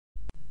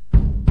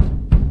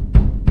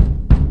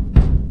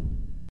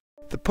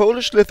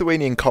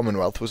Polish-Lithuanian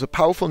Commonwealth was a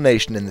powerful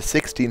nation in the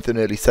 16th and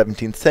early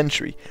 17th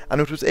century,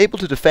 and it was able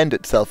to defend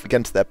itself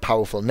against their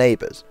powerful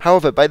neighbours.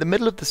 However, by the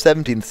middle of the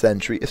 17th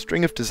century, a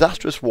string of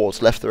disastrous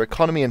wars left their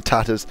economy in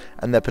tatters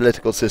and their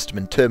political system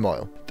in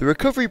turmoil. The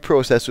recovery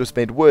process was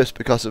made worse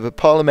because of a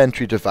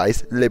parliamentary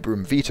device,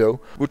 liberum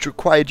veto, which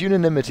required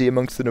unanimity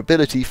amongst the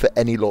nobility for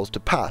any laws to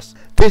pass.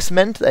 This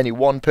meant that any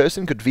one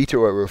person could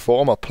veto a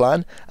reform or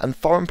plan, and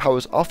foreign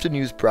powers often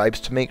used bribes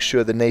to make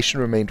sure the nation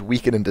remained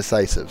weak and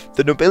indecisive.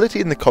 The nobility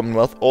in the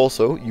Commonwealth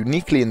also,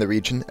 uniquely in the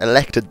region,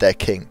 elected their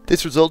king.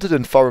 This resulted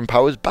in foreign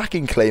powers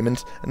backing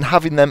claimants and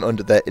having them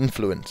under their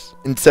influence.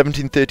 In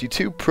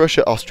 1732,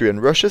 Prussia, Austria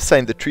and Russia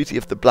signed the Treaty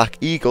of the Black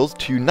Eagles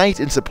to unite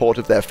in support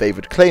of their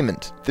favoured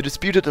claimant. The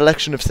disputed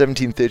election of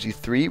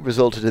 1733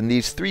 resulted in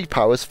these three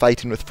powers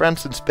fighting with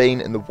France and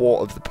Spain in the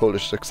War of the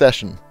Polish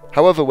Succession.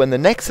 However, when the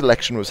next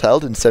election was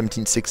held in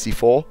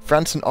 1764,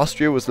 France and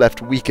Austria was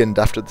left weakened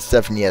after the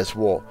 7 Years'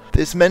 War.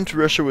 This meant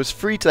Russia was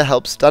free to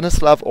help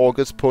Stanislav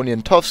August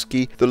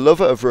Poniatowski, the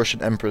lover of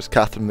Russian Empress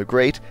Catherine the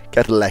Great,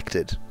 get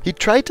elected. He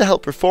tried to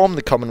help reform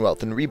the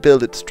Commonwealth and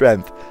rebuild its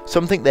strength,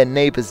 something their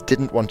neighbours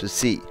didn't want to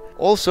see.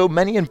 Also,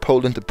 many in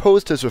Poland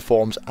opposed his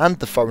reforms and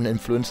the foreign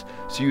influence,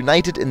 so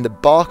united in the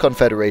Bar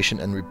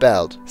Confederation and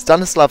rebelled.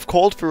 Stanislav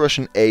called for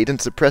Russian aid in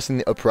suppressing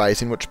the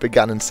uprising, which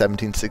began in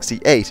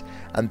 1768,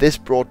 and this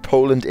brought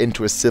Poland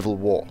into a civil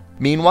war.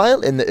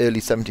 Meanwhile, in the early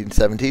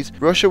 1770s,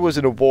 Russia was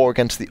in a war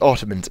against the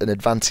Ottomans and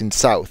advancing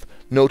south,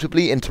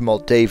 notably into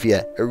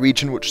Moldavia, a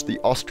region which the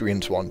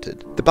Austrians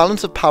wanted. The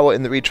balance of power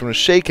in the region was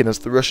shaken as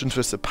the Russians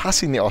were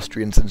surpassing the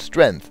Austrians in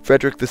strength.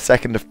 Frederick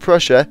II of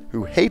Prussia,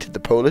 who hated the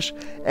Polish,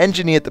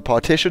 engineered the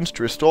partitions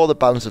to restore the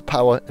balance of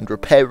power and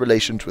repair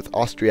relations with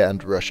Austria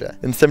and Russia.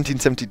 In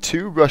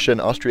 1772, Russia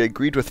and Austria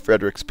agreed with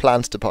Frederick's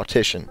plans to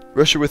partition.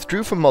 Russia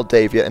withdrew from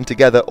Moldavia, and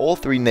together all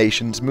three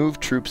nations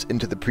moved troops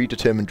into the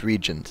predetermined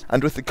regions.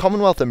 And with the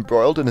Commonwealth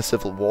embroiled in a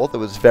civil war, there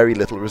was very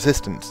little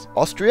resistance.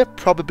 Austria,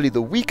 probably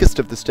the weakest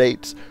of the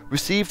states,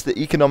 received the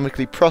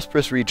economically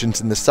prosperous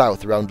regions in the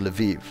south around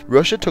Lviv.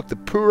 Russia took the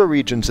poorer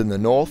regions in the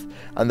north,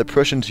 and the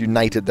Prussians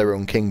united their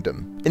own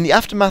kingdom. In the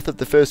aftermath of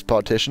the first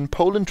partition,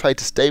 Poland tried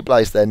to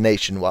stabilize their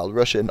nation while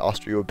Russia and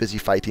Austria were busy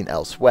fighting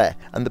elsewhere,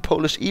 and the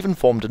Polish even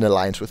formed an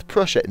alliance with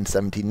Prussia in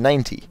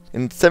 1790.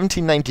 In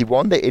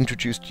 1791, they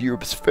introduced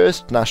Europe's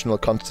first national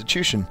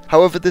constitution.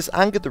 However, this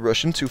angered the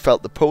Russians, who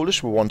felt the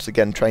Polish were once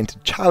again trying to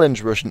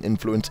challenge Russian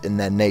influence in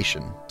their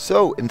nation.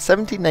 So, in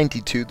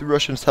 1792, the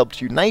Russians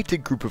helped unite a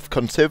group of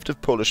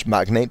conservative Polish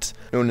magnates,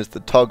 known as the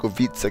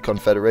Targowice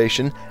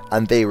Confederation,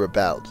 and they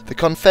rebelled. The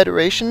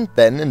Confederation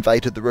then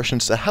invited the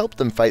Russians to help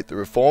them fight the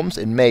reforms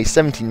in May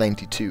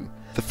 1792.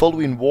 The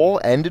following war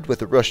ended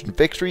with a Russian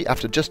victory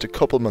after just a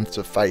couple months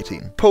of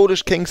fighting.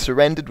 Polish king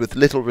surrendered with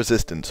little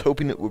resistance,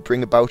 hoping it would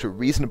bring about a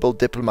reasonable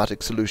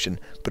diplomatic solution,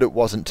 but it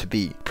wasn't to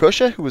be.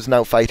 Prussia, who was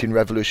now fighting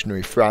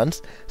revolutionary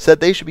France, said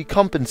they should be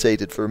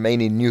compensated for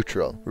remaining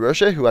neutral.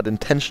 Russia, who had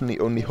intentionally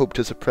only hoped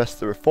to suppress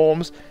the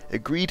reforms,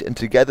 agreed, and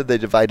together they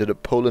divided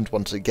up Poland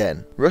once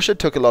again. Russia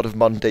took a lot of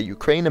modern-day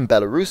Ukraine and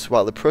Belarus,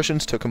 while the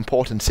Prussians took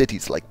important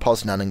cities like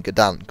Poznan and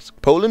Gdansk.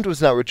 Poland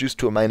was now reduced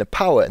to a minor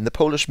power, and the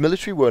Polish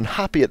military were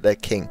unhappy at their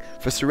king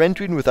for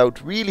surrendering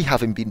without really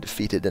having been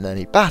defeated in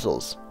any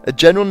battles. A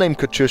general named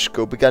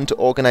Kosciuszko began to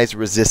organize a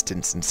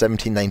resistance in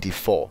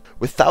 1794.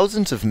 With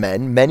thousands of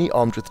men, many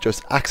armed with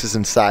just axes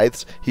and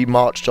scythes, he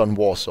marched on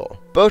Warsaw.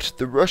 But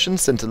the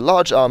Russians sent a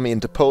large army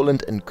into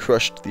Poland and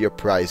crushed the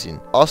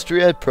uprising.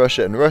 Austria,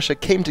 Prussia and Russia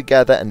came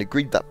together and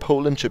agreed that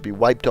Poland should be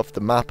wiped off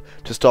the map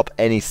to stop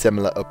any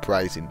similar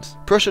uprisings.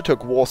 Prussia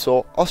took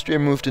Warsaw, Austria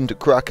moved into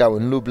Krakow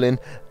and Lublin,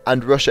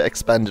 and Russia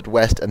expanded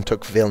west and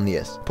took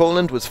Vilnius.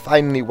 Poland was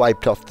finally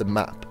wiped off the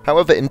map.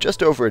 However, in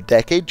just over a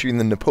decade during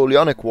the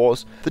Napoleonic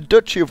Wars, the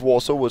Duchy of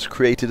Warsaw was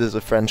created as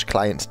a French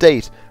client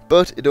state,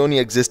 but it only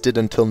existed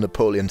until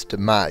Napoleon's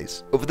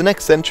demise. Over the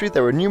next century,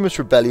 there were numerous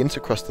rebellions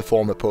across the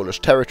former Polish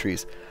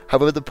territories.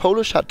 However, the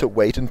Polish had to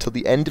wait until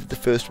the end of the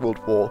First World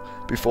War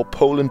before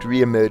Poland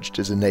re-emerged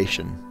as a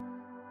nation.